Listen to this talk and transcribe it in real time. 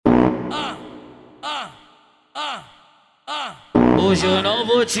Hoje eu não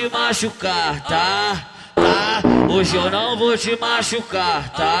vou te machucar, tá? Hoje eu não vou te machucar,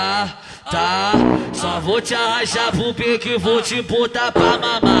 tá? Só vou te arrastar pro pique e vou te botar pra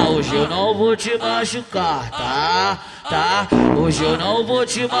mamar. Hoje eu não vou te machucar, tá? Hoje eu não vou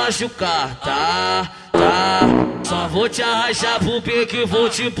te machucar, tá? Só vou te arrastar pro pique e vou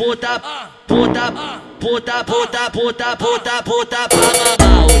te botar pra mamar.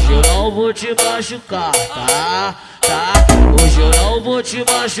 Hoje eu não vou te machucar, tá? Hoje eu não vou te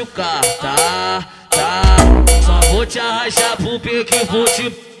machucar, tá? Só vou te arrastar pro pique e vou te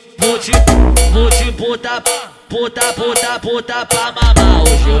botar pra mamar.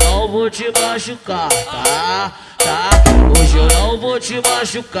 Hoje eu não vou te machucar, tá? Hoje eu não vou te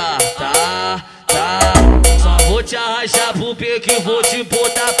machucar, tá? Só vou te arrastar pro pique e vou te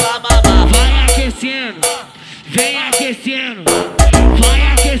botar pra mamar. Vai aquecendo, vem aquecendo, vai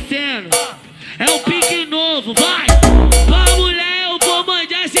aquecendo. É um pique novo, vai! Pra mulher eu vou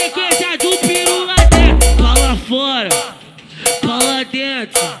mandar sequência do piru lá dentro. Pala fora, pala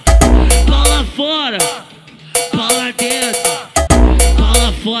dentro, pala fora, pala dentro,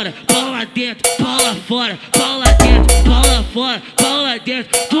 pala fora, pala dentro, pala fora, pala dentro, pala fora, pala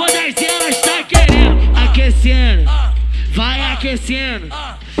dentro. Todas elas tá querendo, aquecendo, vai aquecendo,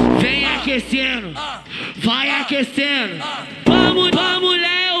 vem aquecendo, vai aquecendo. Pra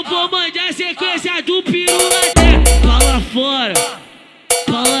mulher eu vou mandar sequência do piru lá dentro. Pala fora,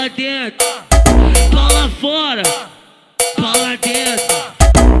 pala dentro, pala fora, pala dentro,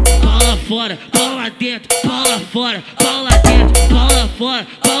 pala fora, pala dentro, pala fora, pala dentro, pala fora,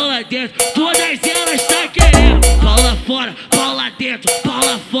 pala dentro. Todas elas tá querendo. Pala fora, pala dentro,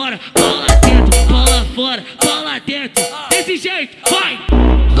 pala fora, pala dentro, pala fora, pala dentro. Desse jeito, vai!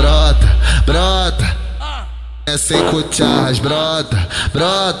 Brota, brota, é sem cucharras, brota,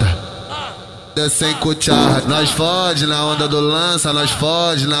 brota. É sem cucharras, nós fode na onda do lança, nós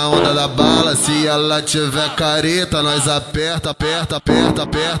fode na onda da bala. Se ela tiver careta, nós aperta, aperta, aperta,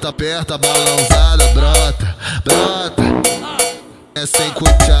 aperta, aperta, balãozada, brota, brota. É sem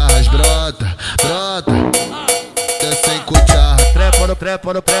cucharras, brota, brota. É sem cucharras. Trepa no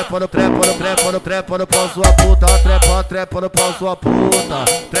trepa no trepa no trepa no trepa no trepa no pau sua puta, trepa no pau sua puta,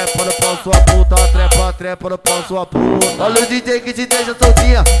 trepa no pau sua puta, trepa no pau sua puta. Olha o DJ que te deixa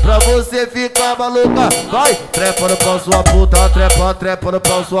soltinha pra você ficar maluca, vai! Trepa no pau sua puta, trepa no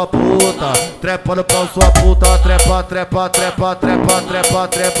pau sua puta, trepa no pau sua puta, trepa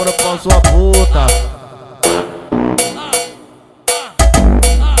no pau sua puta.